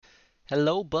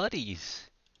Hello, buddies.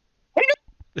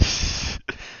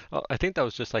 Oh, I think that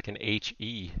was just like an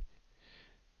HE.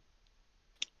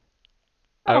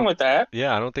 I Wrong don't, with that.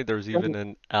 yeah, I don't think there was even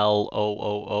an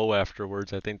LOOO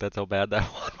afterwards. I think that's how bad that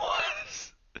one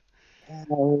was.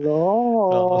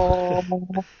 Oh.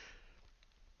 Hello.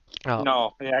 Uh,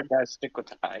 No, yeah, I gotta stick with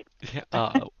the I.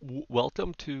 yeah,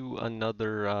 welcome to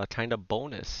another kind of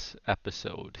bonus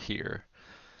episode here.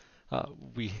 Uh,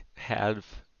 we have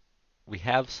we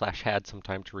have slash had some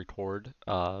time to record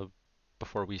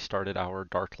before we started our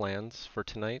Darklands for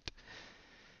tonight.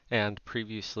 And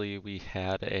previously, we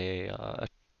had a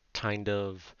kind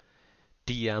of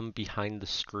DM behind the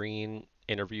screen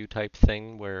interview type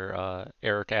thing where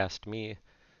Eric asked me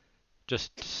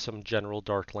just some general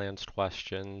Darklands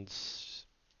questions,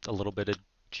 a little bit of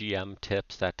GM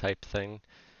tips, that type thing.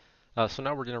 So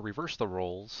now we're going to reverse the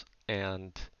roles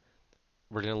and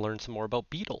we're going to learn some more about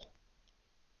Beetle.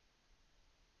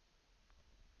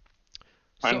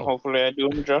 And So, hopefully I do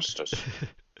him justice.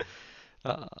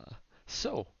 uh,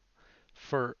 so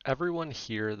for everyone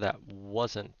here that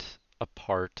wasn't a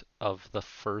part of the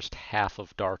first half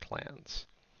of Darklands,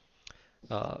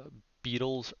 uh,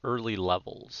 Beetle's early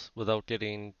levels, without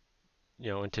getting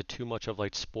into too much of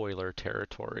like spoiler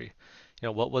territory.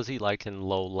 What was he like in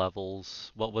low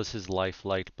levels? What was his life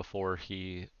like before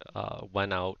he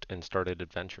went out and started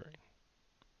adventuring?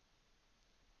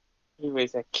 He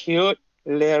was a cute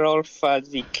little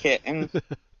fuzzy kitten.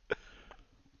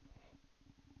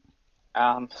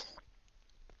 Um,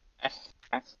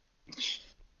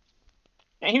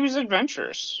 and he was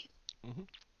adventurous, Hmm.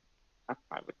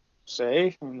 I would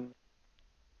say, and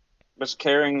was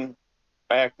caring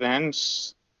back then,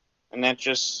 and that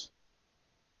just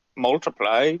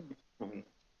multiplied. And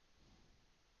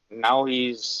now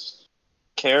he's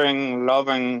caring,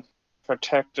 loving,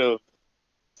 protective,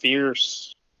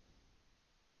 fierce,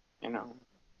 you know,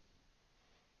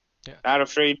 Yeah, not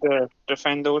afraid to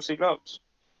defend those he loves.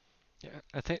 yeah.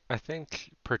 I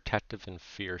think protective and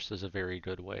fierce is a very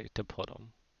good way to put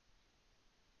him.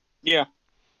 Yeah,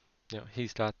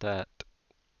 He's got that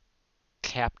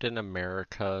Captain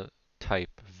America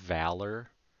type valor,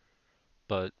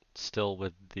 but still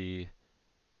with the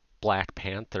Black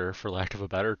Panther, for lack of a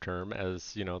better term,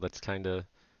 as that's kind of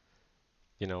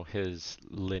his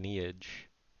lineage,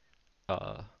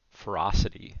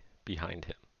 ferocity behind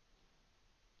him.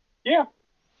 yeah.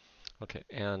 Okay,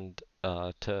 and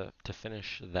to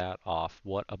finish that off,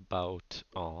 what about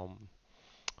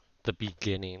the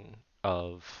beginning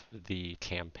of the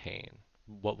campaign?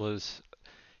 What was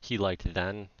he like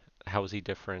then? How is he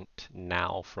different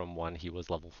now from when he was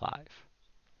level 5?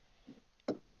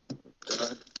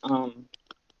 Um,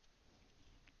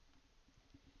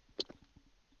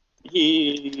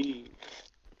 he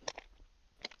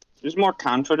is more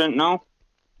confident now,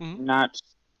 Hmm. not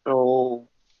so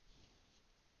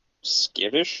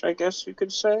skittish, I guess you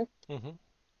could say. Hmm.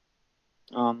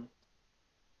 Um,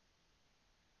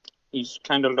 he's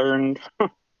kind of learned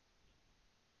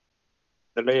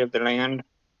the lay of the land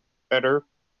better.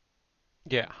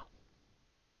 Yeah.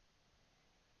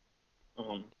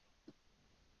 Um,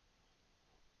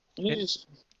 And he's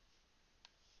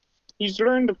he's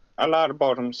learned a lot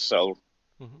about himself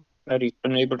mhm. that he's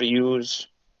been able to use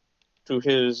to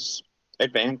his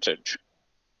advantage.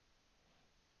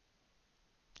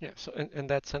 Yeah, so in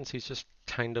that sense, he's just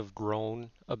kind of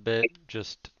grown a bit,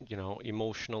 just,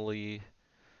 emotionally,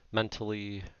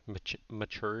 mentally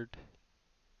matured.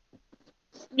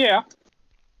 Yeah.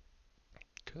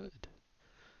 Good.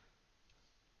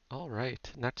 All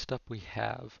right. Next up, we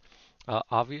have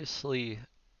obviously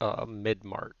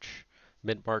mid-March.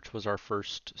 Mid-March was our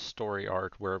first story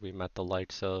arc where we met the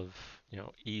likes of,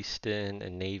 Easton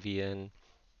and Navian.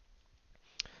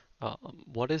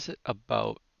 What is it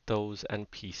about those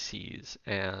NPCs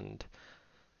and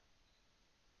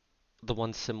the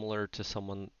ones similar to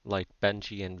someone like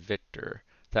Benji and Victor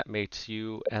that makes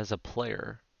you, as a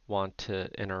player, want to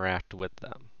interact with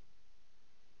them?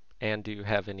 And do you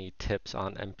have any tips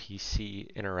on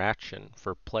NPC interaction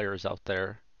for players out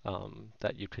there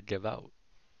that you could give out?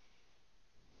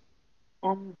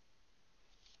 Um,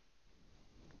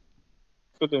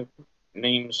 for the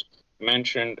names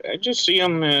mentioned, I just see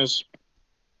him as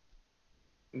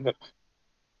the,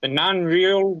 the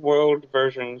non-real world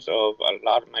versions of a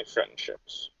lot of my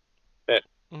friendships that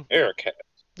Hmm. Eric had,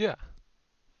 Yeah,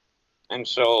 and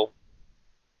so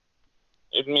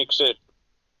it makes it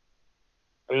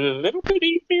a little bit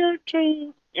easier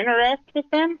to interact with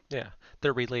them. yeah,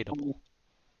 they're relatable. Um,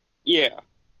 yeah,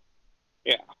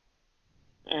 yeah.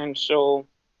 And so,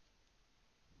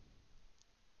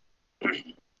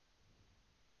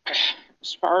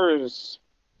 as far as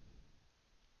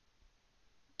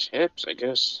Tips, I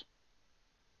guess.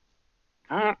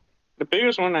 Uh, the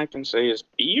biggest one I can say is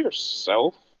be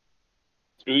yourself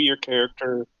through your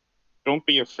character. Don't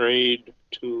be afraid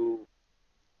to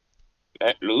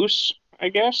let loose, I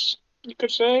guess you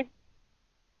could say.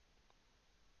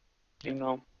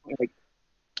 Yeah, Like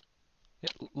yeah.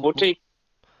 we'll take,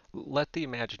 Let the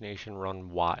imagination run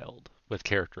wild with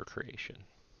character creation.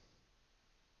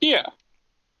 yeah,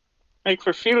 like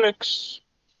for Felix,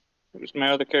 who's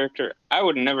my other character, I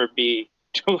would never be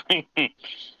doing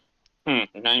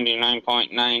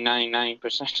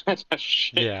 99.999% of the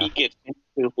shit Yeah, he gets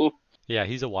into. yeah,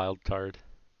 he's a wild card.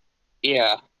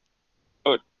 Yeah,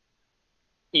 but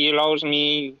he allows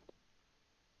me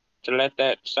to let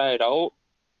that side out.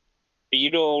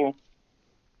 Beetle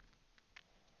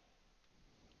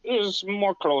is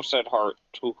more close at heart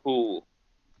to who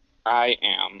I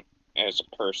am as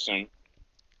a person,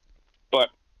 but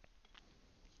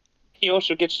he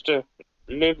also gets to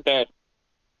live that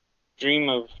dream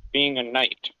of being a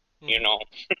knight, you Hmm. know.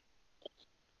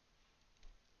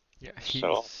 Yeah,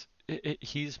 So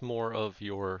he's more of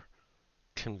your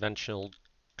conventional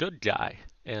good guy,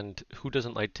 and who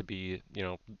doesn't like to be,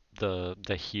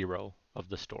 the hero of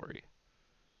the story?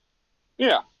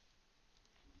 yeah,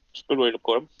 it's a good way to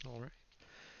put him. All right.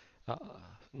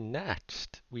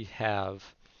 Next, we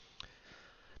have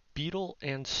Beetle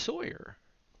and Sawyer.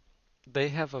 They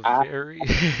have a I very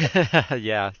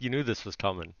yeah, you knew this was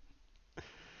coming.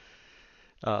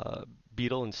 Uh,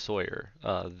 Beetle and Sawyer.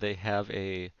 They have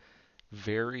a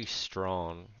very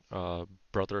strong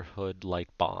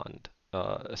brotherhood-like bond,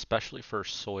 especially for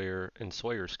Sawyer. In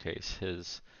Sawyer's case,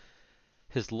 his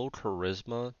low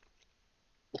charisma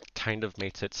kind of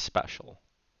makes it special.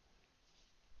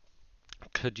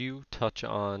 Could you touch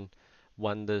on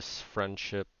when this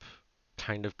friendship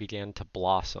kind of began to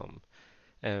blossom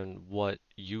and what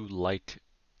you liked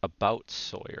about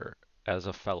Sawyer as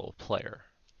a fellow player?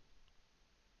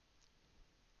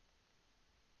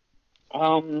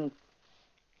 um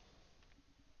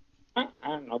I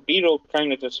don't know. Beetle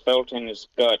kind of just felt in his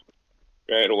gut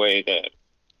right away that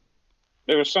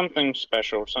there was something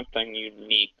special, something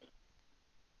unique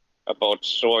about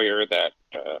Sawyer that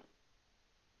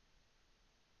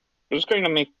was going to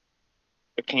make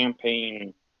the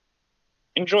campaign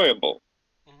enjoyable.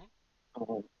 Hmm.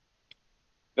 Um,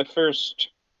 the first,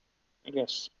 I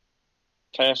guess,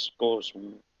 task goes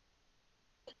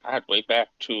God, way back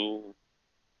to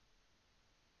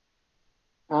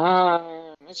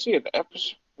let's see the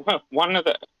episode. Well, one of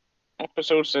the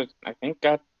episodes that I think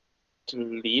got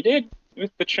deleted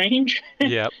with the change.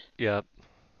 Yep, yep.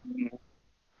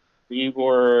 We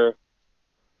were,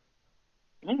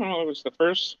 I don't know, it was the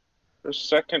first or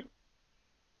second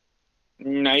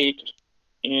night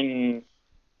in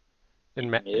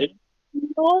And mid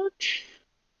March.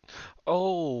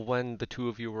 oh, when the two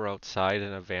of you were outside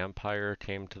and a vampire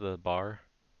came to the bar.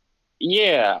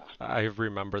 Yeah, I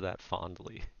remember that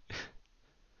fondly.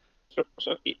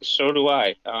 so do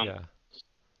I. Yeah,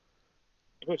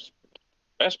 It was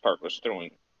best part was throwing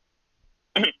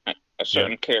a yep,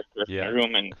 certain character in a yep.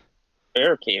 room and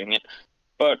barricading it,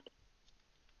 but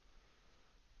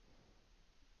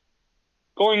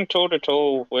going toe to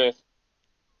toe with,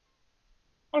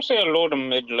 I'll say, a low to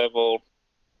mid level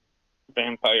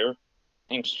vampire,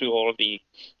 thanks to all the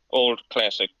old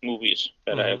classic movies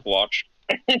that Hmm. I've watched.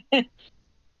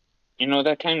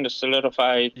 That kind of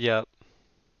solidified Yep.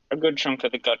 a good chunk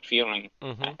of the gut feeling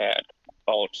I Hmm. had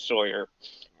about Sawyer.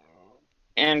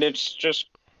 And it's just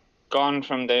gone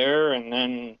from there and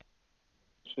then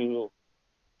to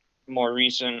more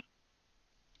recent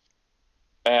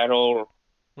battle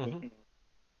Hmm. with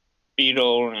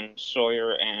Beetle and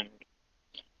Sawyer and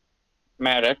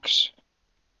Maddox.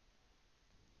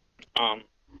 Um,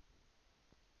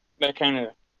 that kind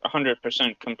of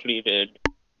 100% completed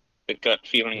the gut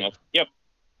feeling Yeah, of, yep,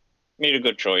 made a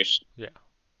good choice. yeah,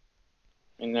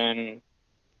 And then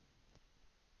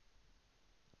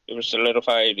it was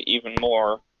solidified even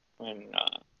more when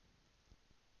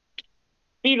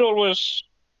Beetle was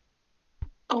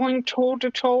going toe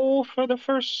to toe for the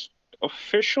first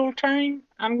official time.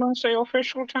 I'm going to say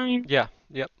official time yeah,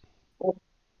 yep. with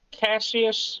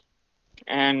Cassius.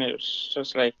 And it was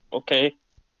just like, okay,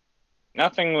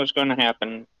 nothing was going to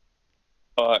happen.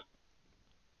 But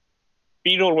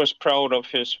Beetle was proud of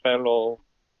his fellow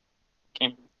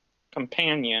cam-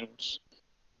 companions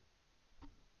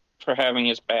for having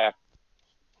his back.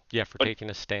 Yeah, for But taking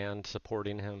a stand,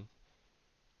 supporting him.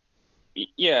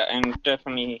 yeah, and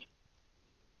definitely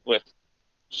with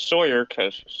Sawyer,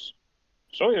 because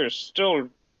Sawyer's still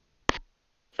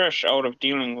fresh out of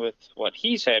dealing with what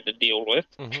he's had to deal with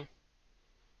Hmm.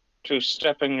 to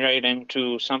stepping right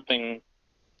into something,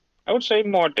 I would say,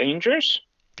 more dangerous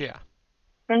Yeah.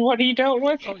 than what he dealt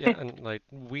with. Oh yeah, and like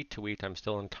week to week, I'm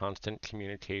still in constant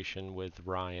communication with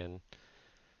Ryan.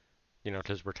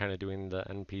 Because we're kind of doing the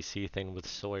NPC thing with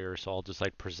Sawyer, so I'll just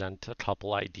like present a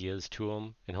couple ideas to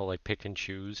him, and he'll like pick and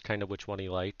choose kind of which one he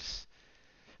likes.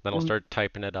 Then I'll Mm. start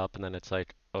typing it up, and then it's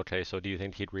like, okay, so do you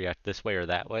think he'd react this way or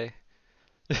that way?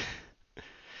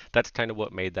 That's kind of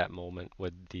what made that moment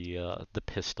with the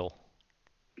pistol.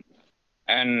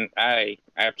 And I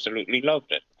absolutely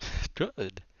loved it.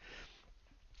 Good.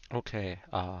 Okay.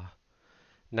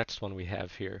 Next one we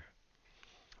have here.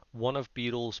 One of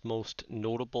Beetle's most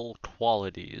notable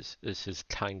qualities is his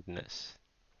kindness.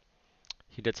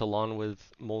 He gets along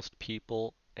with most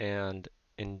people, and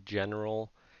in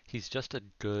general, he's just a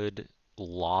good,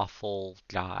 lawful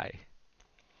guy.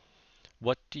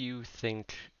 What do you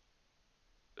think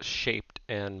shaped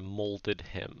and molded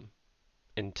him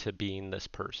into being this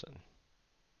person?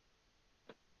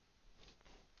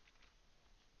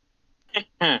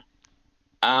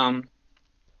 um,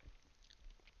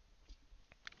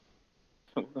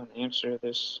 I'm going to answer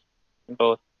this in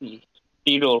both the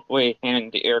Beetle way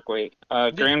and the Eric way.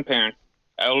 Yeah. Grandparents,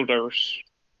 elders,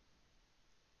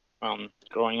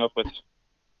 growing up with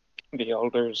the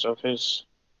elders of his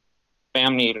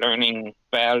family, learning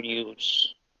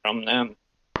values from them,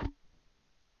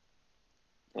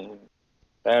 and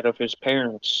that of his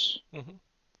parents, Hmm.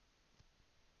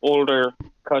 older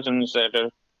cousins that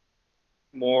are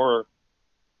more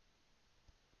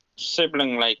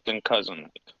sibling-like than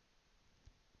cousin-like.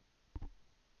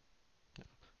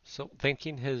 So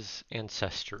thinking his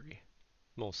ancestry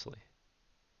mostly,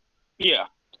 Yeah,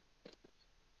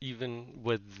 even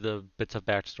with the bits of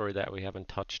backstory that we haven't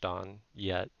touched on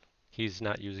yet, he's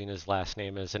not using his last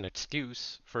name as an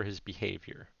excuse for his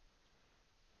behavior.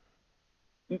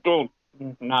 no,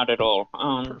 not at all.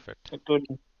 Perfect. A good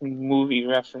movie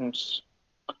reference.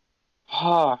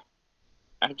 Ah,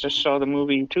 I just saw the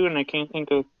movie too, and I can't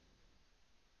think of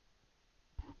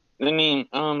the name.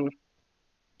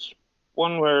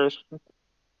 One where a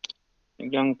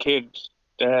young kid's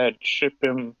dad shipped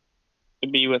him to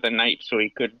be with a knight so he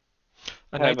could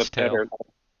A have a Knight's Tale. better.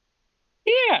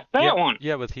 Yeah, Yeah, that one.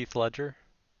 yeah, with Heath Ledger.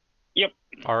 Yep,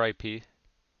 R.I.P.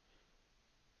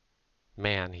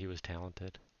 Man, he was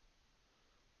talented.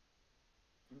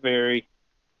 very.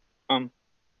 Um.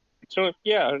 So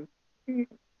yeah,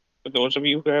 for those of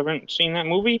you who haven't seen that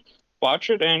movie, watch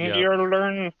it, and Yep. you'll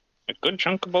learn a good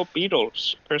chunk about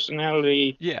Beatles'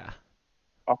 personality Yeah.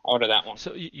 out of that one.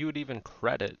 So you would even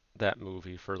credit that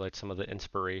movie for like some of the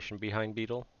inspiration behind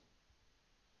Beetle.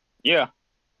 Yeah,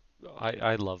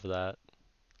 I love that.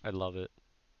 I love it.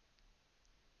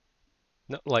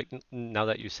 No, like now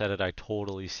that you said it, I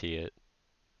totally see it.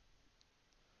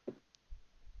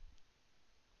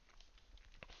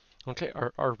 Okay,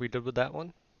 are we good with that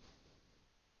one?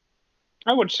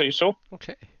 I would say so.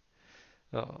 Okay.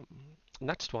 Um,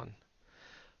 Next one.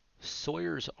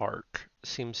 Sawyer's arc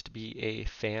seems to be a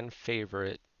fan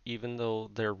favorite, even though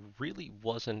there really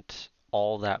wasn't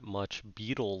all that much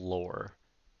Beetle lore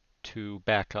to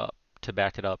back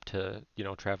it up to,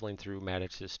 traveling through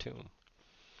Maddox's tomb.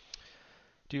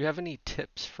 Do you have any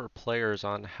tips for players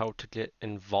on how to get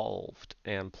involved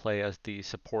and play as the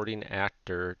supporting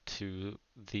actor to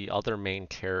the other main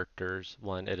characters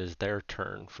when it is their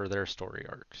turn for their story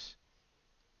arcs?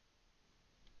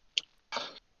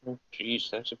 Oh, geez,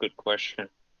 that's a good question.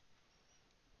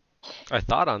 I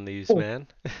thought on these, man.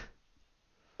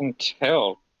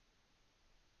 Until,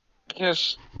 I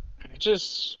guess, I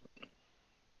just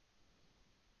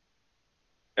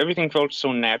everything felt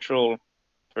so natural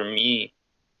for me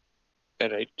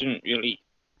that I didn't really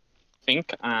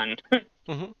think on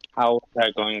Hmm. how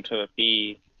they're going to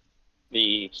be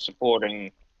the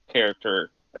supporting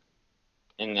character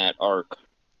in that arc.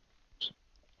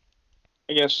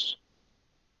 I guess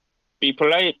be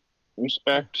polite, Yeah.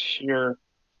 respect your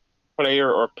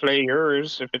player or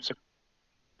players if it's a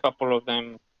couple of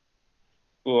them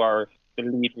who are the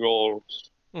lead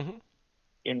roles, Hmm.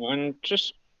 and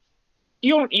just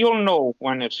you'll know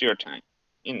when it's your time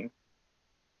in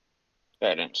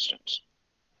that instance.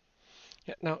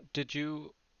 Yeah. Now, did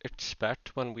you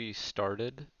expect when we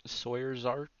started Sawyer's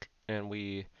arc and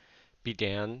we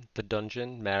began the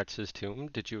dungeon, Maddox's tomb,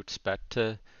 did you expect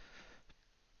to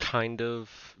kind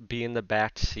of be in the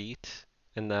back seat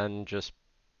and then just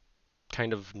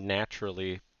kind of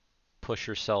naturally push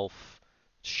yourself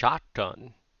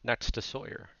shotgun next to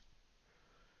Sawyer?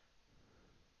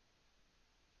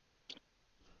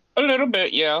 A little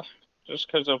bit, yeah, just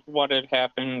because of what had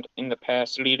happened in the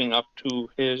past leading up to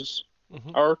his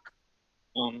Hmm. arc.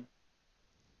 Um,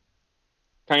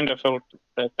 kind of felt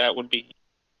that that would be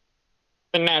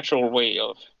the natural way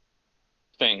of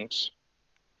things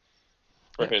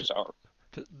for Yeah, his art.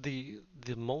 the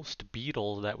most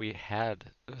beetle that we had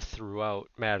throughout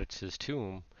Maddox's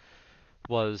tomb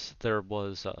was there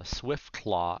was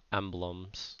SwiftClaw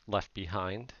emblems left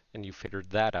behind, and you figured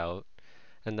that out.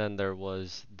 And then there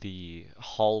was the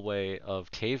hallway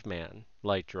of caveman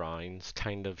light drawings,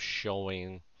 kind of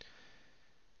showing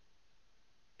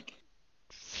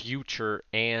future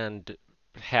and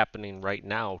happening right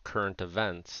now current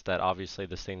events that obviously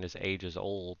this thing is ages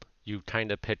old. You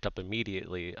kind of picked up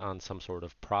immediately on some sort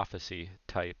of prophecy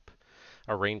type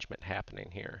arrangement happening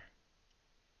here.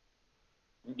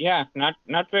 Yeah, not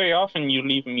very often you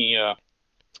leave me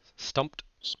Stumped?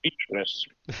 speechless,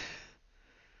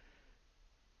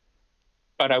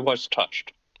 but I was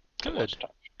touched. I was Good.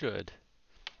 touched. Good.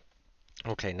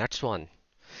 Okay, next one.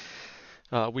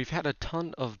 We've had a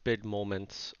ton of big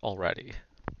moments already.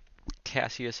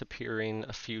 Cassius appearing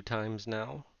a few times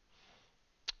now,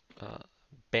 uh,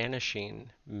 banishing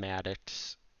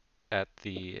Maddox at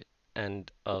the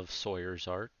end of Sawyer's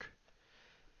arc.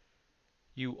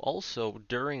 You also,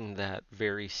 during that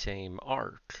very same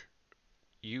arc,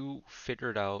 you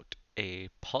figured out a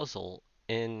puzzle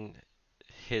in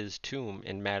his tomb,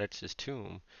 in Maddox's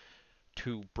tomb,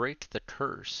 to break the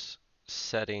curse,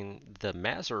 setting the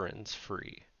Mazarins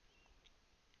free.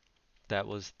 That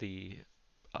was the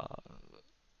uh,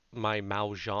 my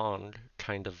Mahjong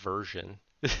kind of version,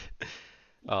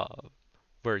 uh,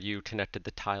 where you connected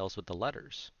the tiles with the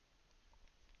letters.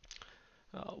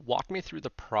 Walk me through the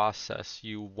process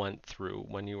you went through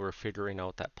when you were figuring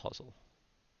out that puzzle.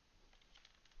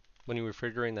 When you were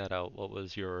figuring that out, what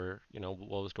was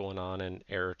what was going on in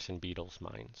Eric's and Beetle's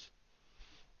minds?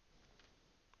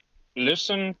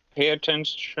 Listen, pay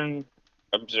attention,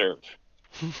 observe.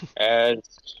 As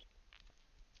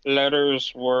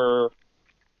letters were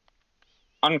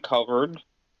uncovered,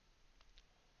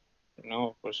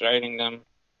 was writing them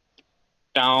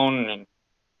down, and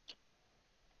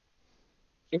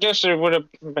I guess it would have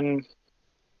been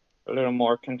a little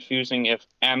more confusing if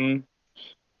M,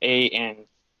 A, and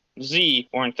Z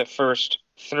weren't the first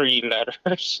three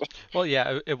letters. Well,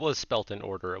 yeah, it was spelt in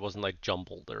order. It wasn't like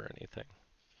jumbled or anything.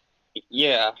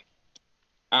 Yeah.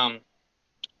 Um,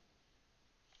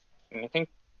 and I think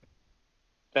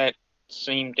that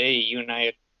same day you and I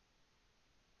had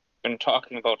been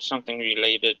talking about something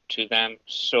related to them,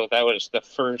 so that was the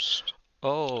first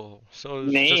Oh, so it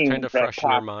was just kind name of that fresh in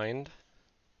your popped. mind?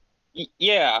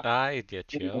 Yeah. I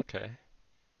get you. Okay.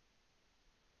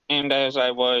 And as I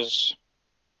was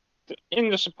in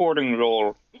the supporting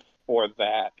role for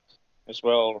that, as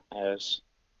well as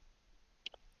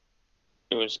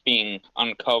it was being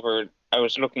uncovered, I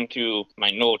was looking through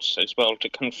my notes as well to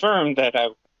confirm that I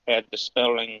had the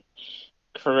spelling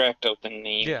correct of the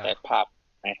name Yeah. that popped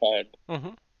in my head. Mm-hmm.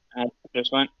 I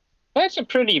just went, that's a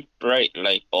pretty bright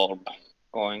light bulb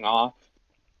going off.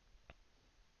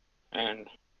 And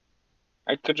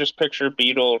I could just picture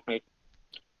Beetle like,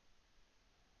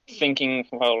 thinking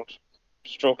while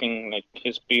stroking like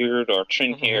his beard or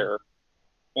chin Mm-hmm. hair,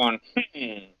 going,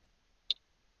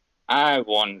 I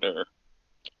wonder.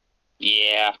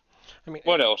 Yeah, I mean,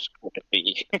 what else could it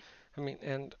be?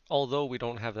 and although we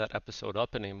don't have that episode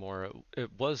up anymore, it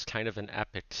was kind of an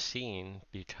epic scene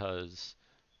because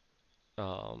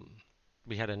um,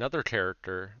 we had another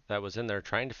character that was in there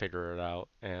trying to figure it out,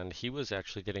 and he was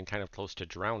actually getting kind of close to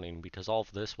drowning because all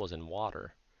of this was in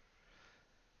water.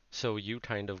 So you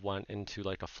kind of went into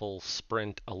like a full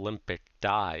sprint Olympic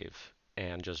dive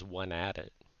and just went at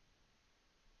it.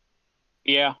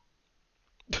 Yeah.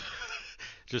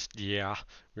 Just, yeah,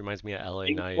 reminds me of LA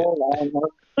Night.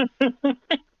 People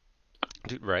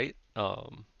Dude, right?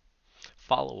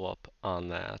 Follow up on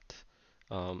that.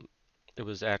 Um, it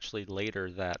was actually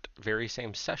later that very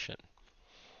same session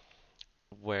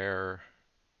where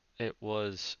it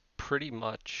was pretty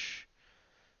much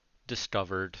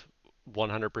discovered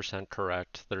 100%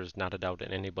 correct. There's not a doubt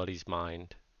in anybody's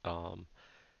mind. Um,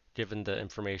 Given the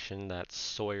information that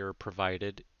Sawyer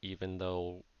provided, even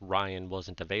though Ryan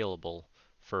wasn't available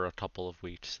for a couple of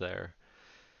weeks there,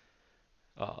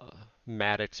 uh,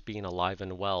 Maddox being alive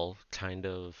and well kind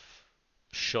of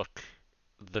shook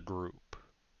the group.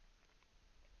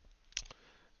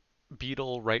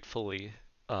 Beetle rightfully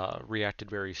reacted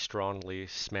very strongly,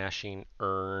 smashing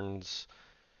urns,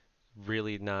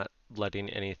 really not letting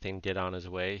anything get on his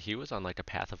way. He was on like a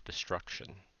path of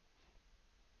destruction.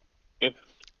 if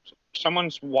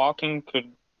someone's walking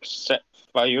could set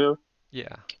fire,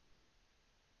 Yeah.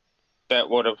 that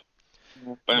would have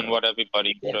been No. what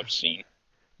everybody would have seen.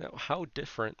 Now, how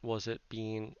different was it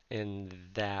being in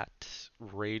that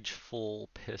rageful,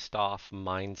 pissed off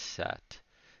mindset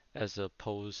as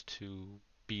opposed to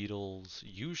Beetle's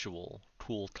usual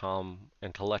cool, calm,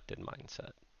 and collected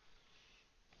mindset.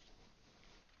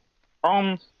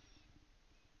 Um,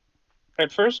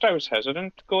 at first I was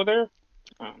hesitant to go there,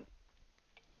 um,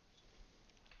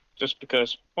 just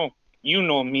because, oh, you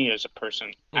know me as a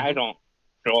person. I Mm-hmm. don't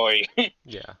enjoy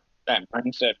Yeah. that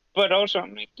mindset. But also,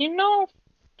 I'm like, in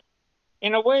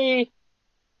a way,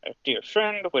 a dear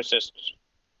friend was just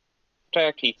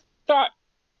attacked. He thought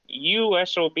you,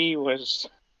 SOB, was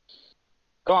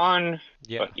gone,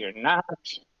 Yeah. but you're not.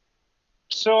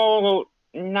 So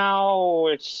now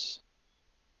it's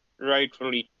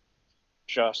rightfully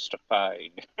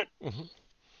justified Mm-hmm.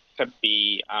 to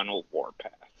be on a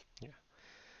warpath. Yeah.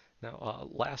 Now,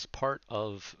 last part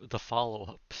of the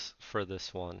follow-ups for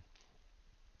this one.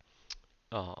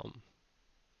 Um,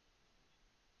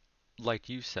 like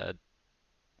you said,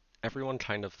 everyone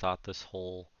kind of thought this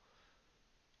whole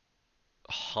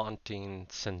haunting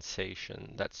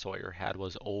sensation that Sawyer had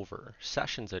was over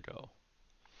sessions ago.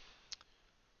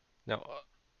 Now,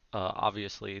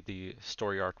 obviously, the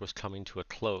story arc was coming to a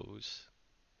close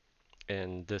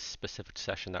in this specific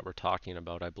session that we're talking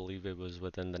about. I believe it was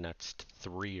within the next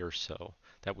three or so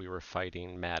that we were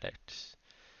fighting Maddox.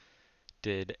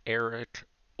 Did Eric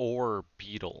or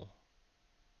Beetle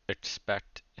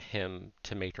expect him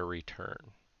to make a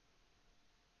return?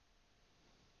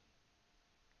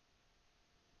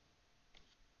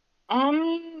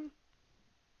 Um,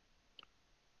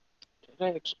 did I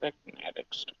expect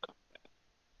Maddox to come?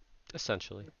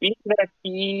 Essentially. Being that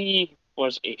he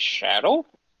was a shadow,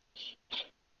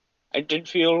 I did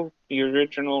feel the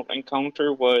original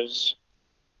encounter was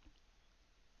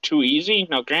too easy.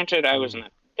 Now, granted, I was Mm.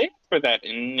 not there for that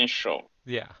initial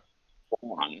Yeah.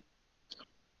 one,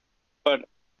 but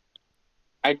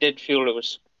I did feel it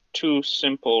was too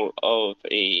simple of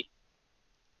a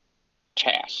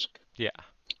task. Yeah.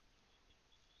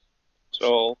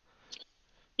 So,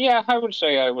 yeah, I would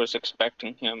say I was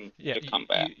expecting him Yeah. to You, come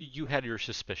back. you, you had your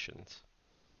suspicions.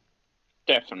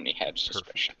 Definitely had Perfect.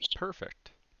 suspicions.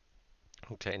 Perfect.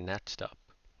 Okay, next up.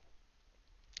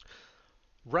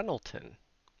 Renelton.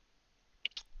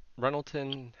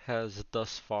 Renelton has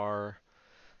thus far,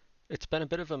 it's been a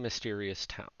bit of a mysterious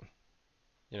town.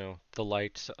 You know, the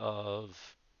likes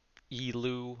of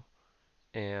Elu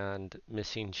and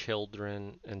missing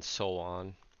children and so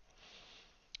on.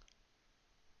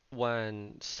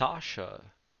 When Sasha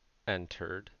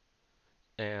entered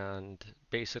and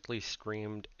basically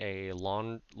screamed a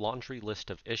laundry list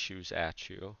of issues at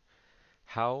you,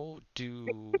 how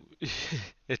do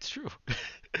it's true.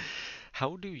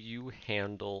 How do you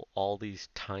handle all these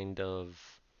kind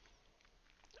of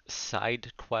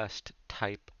side quest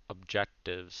type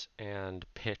objectives and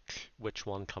pick which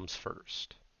one comes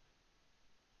first?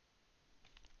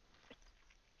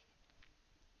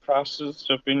 Process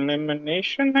of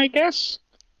elimination, I guess.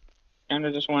 Kind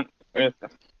of just went with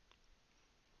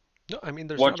No, I mean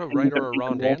there's what not a right seemed to or a be the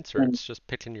wrong most answer. It's just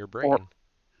picking your or brain.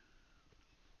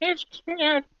 it's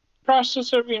yeah,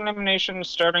 process of elimination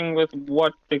starting with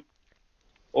what the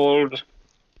old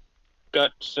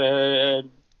gut said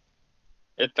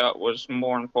it thought was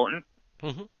more important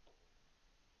Hmm.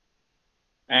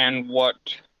 and what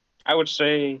I would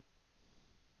say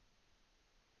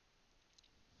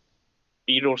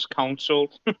Beatles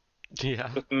Council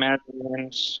Yeah. with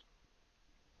Madeline's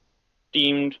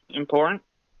deemed important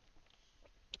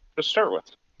to start with.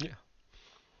 Yeah.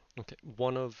 Okay.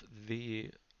 One of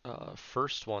the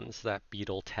first ones that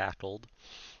Beetle tackled,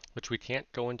 which we can't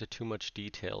go into too much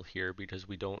detail here because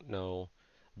we don't know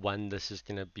when this is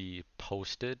going to be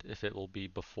posted, if it will be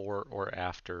before or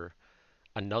after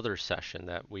another session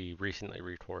that we recently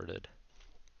recorded.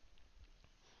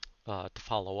 To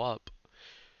follow up,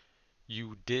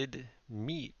 you did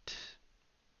meet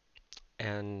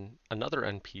another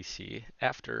NPC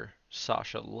after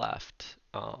Sasha left,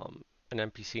 an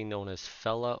NPC known as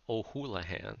Fella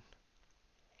O'Houlihan.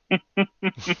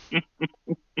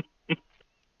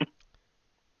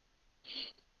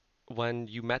 When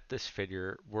you met this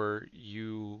figure, were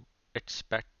you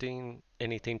expecting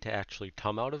anything to actually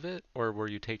come out of it, or were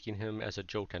you taking him as a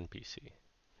joke NPC?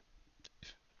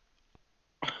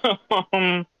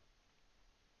 um,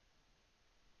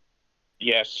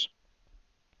 yes,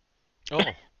 Oh,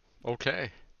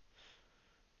 okay.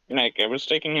 like I was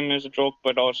taking him as a joke,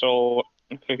 but also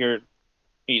figured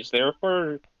he's there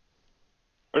for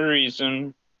a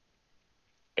reason.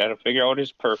 Got to figure out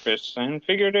his purpose, and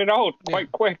figured it out Yeah,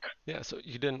 quite quick. yeah. So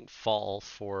you didn't fall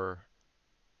for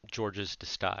George's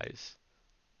disguise.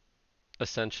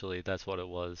 Essentially, that's what it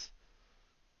was.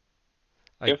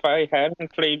 I If I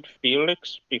hadn't played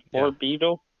Felix yeah, before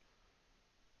Beetle,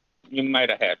 you might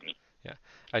have had me. yeah.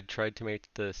 I tried to make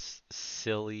this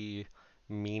silly,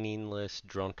 meaningless,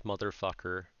 drunk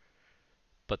motherfucker,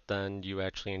 but then you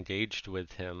actually engaged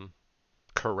with him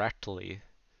correctly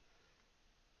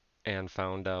and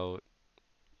found out,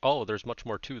 oh, there's much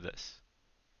more to this.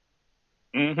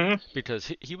 Mm-hmm.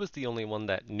 Because he was the only one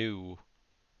that knew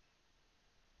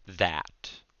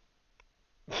that.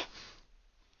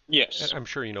 Yes. I'm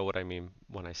sure you know what I mean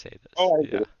when I say this. Oh, I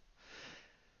Yeah. do.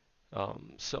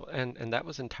 So and that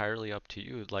was entirely up to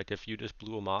you. Like if you just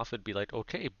blew him off, it'd be like,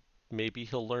 okay, maybe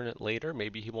he'll learn it later,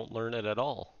 maybe he won't learn it at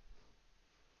all.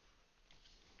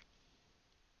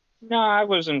 No, I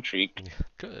was intrigued.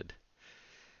 Good.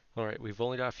 All right, we've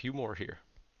only got a few more here.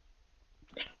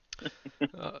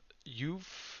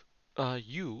 You've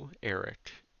you,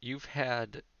 Eric, you've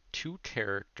had two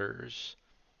characters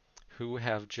who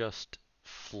have just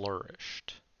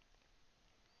flourished.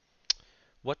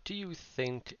 What do you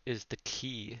think is the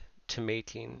key to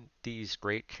making these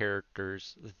great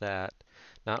characters that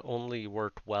not only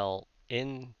work well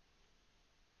in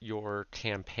your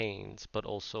campaigns, but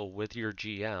also with your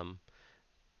GM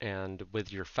and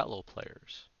with your fellow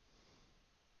players?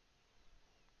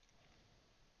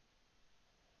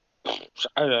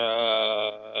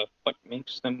 What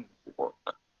makes them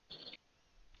work?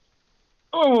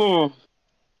 Oh,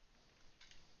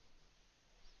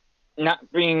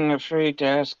 not being afraid to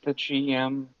ask the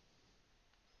GM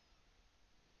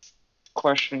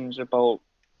questions about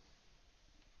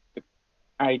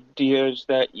ideas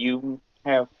that you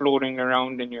have floating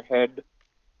around in your head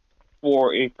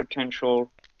for a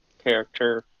potential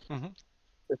character Hmm.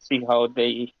 to see how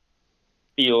they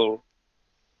feel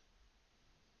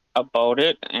about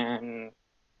it and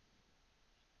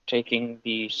taking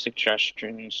the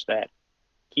suggestions that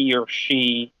he or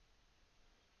she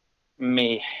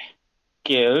may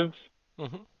give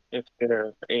Hmm. if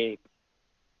they're a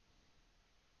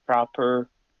proper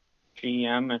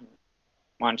GM and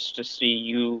wants to see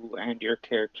you and your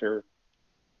character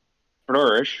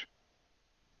flourish.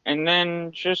 And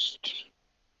then just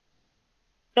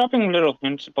dropping little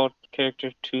hints about the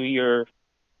character to your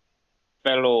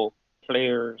fellow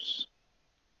players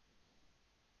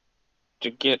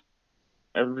to get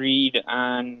a read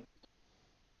on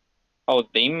how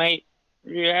they might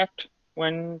react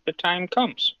when the time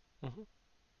comes. Hmm.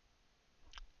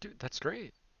 Dude, that's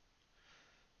great.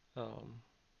 Um,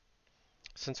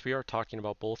 since we are talking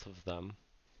about both of them,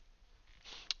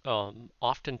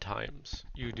 oftentimes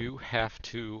you do have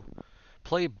to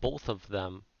play both of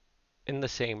them in the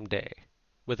same day,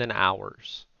 within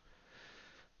hours.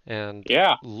 And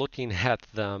Yeah, looking at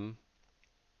them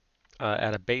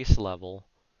at a base level,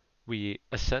 we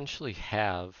essentially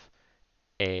have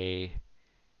a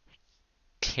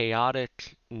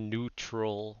chaotic,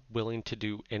 neutral, willing to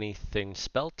do anything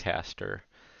spellcaster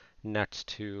next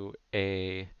to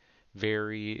a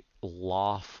very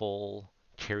lawful,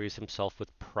 carries himself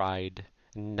with pride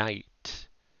knight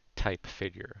type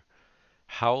figure.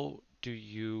 How do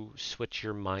you switch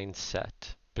your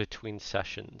mindset between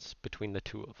sessions between the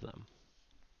two of them?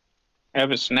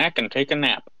 have a snack and take a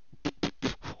nap.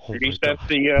 Oh my Reset god.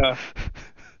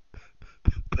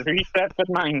 the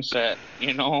mindset.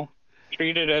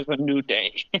 Treat it as a new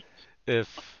day.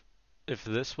 if if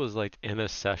this was like in a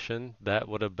session, that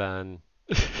would have been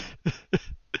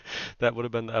that would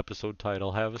have been the episode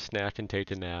title. Have a snack and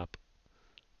take a nap.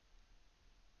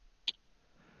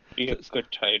 Be a 'Cause, good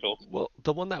title. well,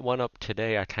 the one that went up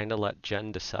today, I kind of let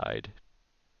Jen decide,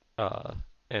 uh,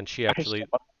 and she I actually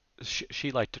saw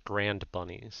she liked grand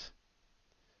bunnies.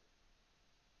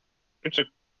 it's a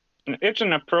it's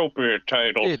an appropriate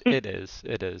title. It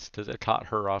is, 'cause it caught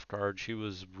her off guard. She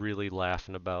was really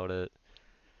laughing about it.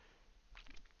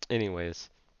 Anyways,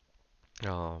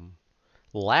 um,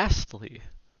 lastly,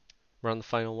 we're on the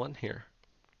final one here.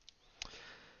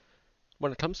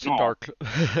 When it comes to No, dark,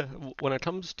 when it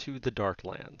comes to the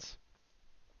Darklands,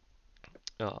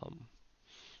 um,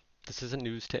 this isn't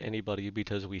news to anybody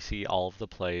because we see all of the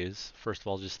plays. First of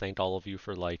all, just thank all of you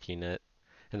for liking it.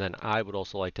 And then I would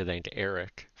also like to thank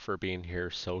Eric for being here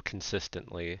so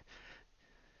consistently,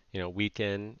 week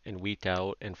in and week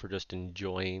out, and for just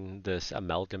enjoying this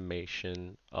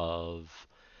amalgamation of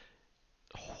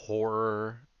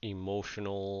horror,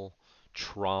 emotional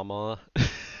trauma,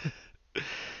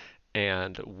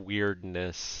 and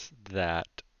weirdness that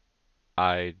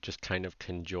I just kind of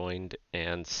conjoined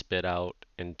and spit out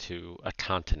into a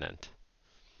continent.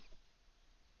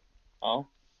 oh,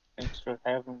 thanks for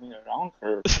having me around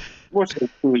for what's it,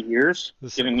 2 years, So,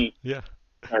 getting me yeah,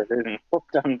 started and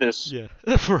hooked on this yeah,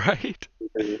 right.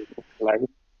 life.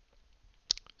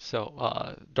 So,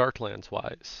 Darklands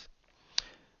wise,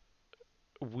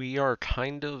 we are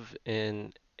kind of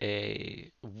in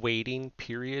a waiting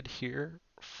period here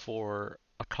for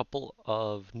a couple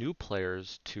of new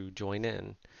players to join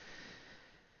in.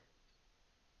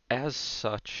 As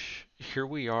such, here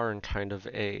we are in kind of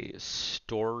a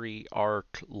story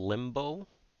arc limbo,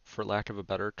 for lack of a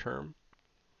better term.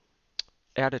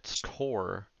 At its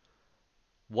core,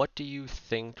 what do you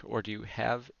think, or do you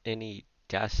have any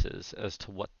guesses as to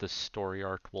what this story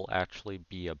arc will actually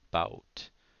be about?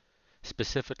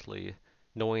 Specifically,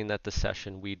 knowing that the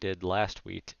session we did last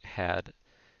week had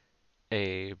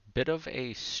a bit of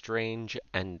a strange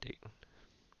ending.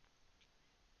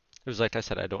 It was like I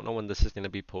said, I don't know when this is going to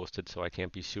be posted, so I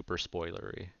can't be super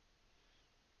spoilery.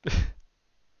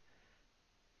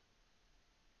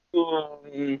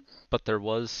 Um, But there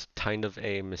was kind of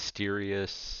a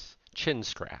mysterious chin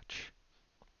scratch,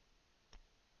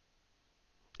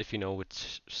 if you know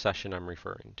which session I'm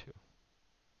referring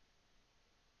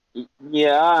to.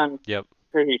 yeah, I'm Yep,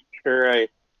 pretty sure I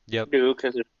yep, do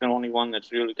because it's the only one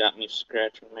that's really got me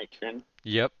scratching my chin.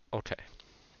 yep, okay.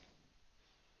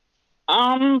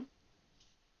 Um,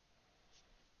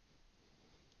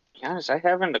 to be honest, I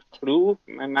haven't a clue.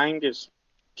 My mind is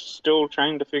still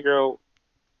trying to figure out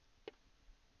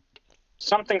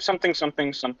something, something,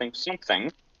 something, something,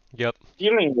 something, Yep,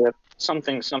 dealing with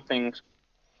something, something,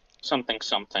 something,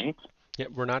 something.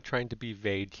 yep, we're not trying to be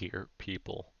vague here,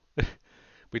 people.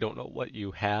 We don't know what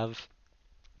you have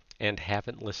and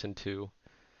haven't listened to.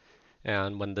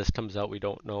 And when this comes out, we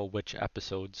don't know which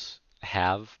episodes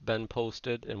have been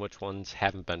posted and which ones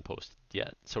haven't been posted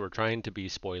yet. So we're trying to be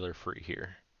spoiler free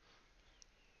here.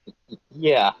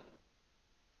 Yeah,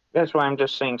 that's why I'm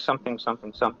just saying something,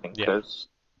 something, something, Yeah. because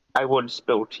I would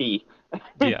spill tea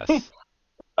Yes.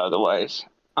 otherwise.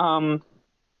 Um,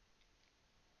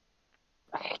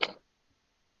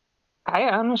 I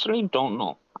honestly don't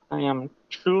know. I am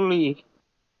truly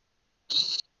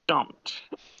stumped.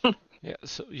 Yeah.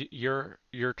 So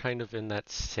you're kind of in that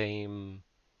same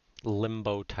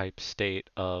limbo type state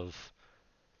of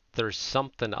there's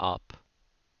something up,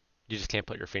 you just can't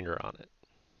put your finger on it.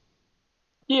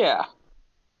 Yeah,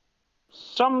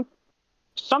 some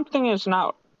something is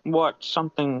not what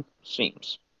something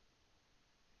seems.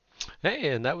 Hey,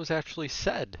 and that was actually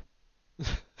said.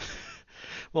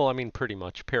 Well, I mean, pretty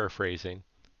much paraphrasing.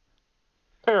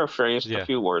 Paraphrased a Yeah.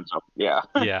 few words up. Yeah,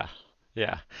 Yeah.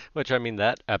 Yeah. Which I mean,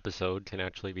 that episode can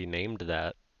actually be named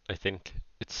that. I think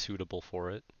it's suitable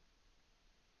for it.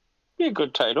 be a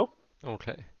good title.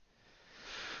 Okay.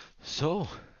 So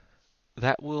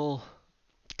that will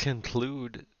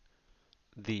conclude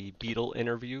the Beetle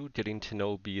interview, getting to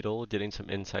know Beetle, getting some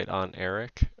insight on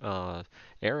Eric.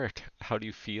 Eric, how do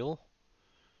you feel?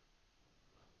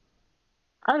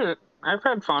 I've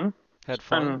had fun. Had It's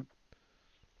fun? been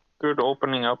good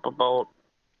opening up about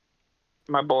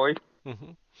my boy.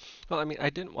 Hmm. Well, I mean, I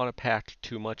didn't want to pack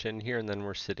too much in here, and then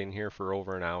we're sitting here for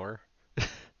over an hour.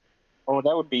 Oh,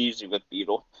 that would be easy with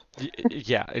Beetle.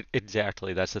 Yeah,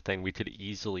 exactly. That's the thing. We could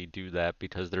easily do that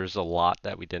because there's a lot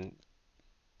that we didn't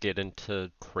get into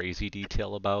crazy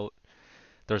detail about.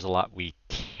 There's a lot we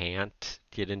can't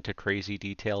get into crazy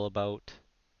detail about.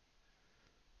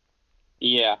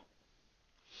 Yeah.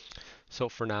 So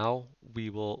for now, we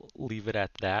will leave it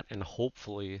at that, and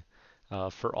hopefully,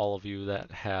 for all of you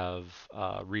that have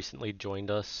recently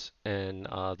joined us in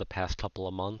the past couple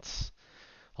of months,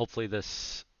 hopefully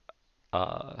this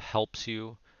helps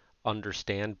you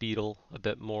understand Beetle a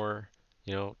bit more.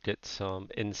 You know, get some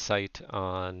insight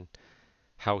on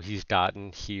how he's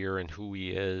gotten here and who he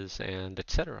is, and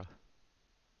etc.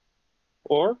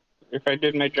 Or if I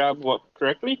did my job what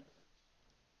correctly,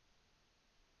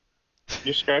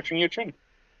 you're scratching your chin.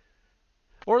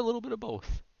 Or a little bit of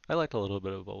both. I like a little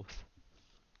bit of both.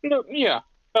 No, yeah,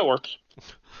 that works.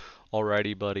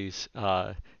 Alrighty, buddies.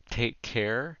 Take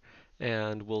care,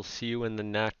 and we'll see you in the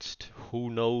next. Who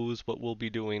knows what we'll be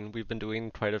doing? We've been doing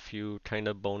quite a few kind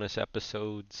of bonus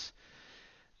episodes,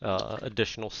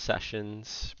 additional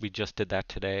sessions. We just did that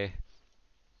today.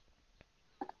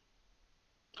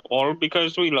 All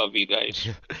because we love you guys.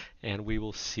 And we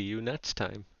will see you next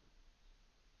time.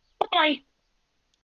 Bye bye.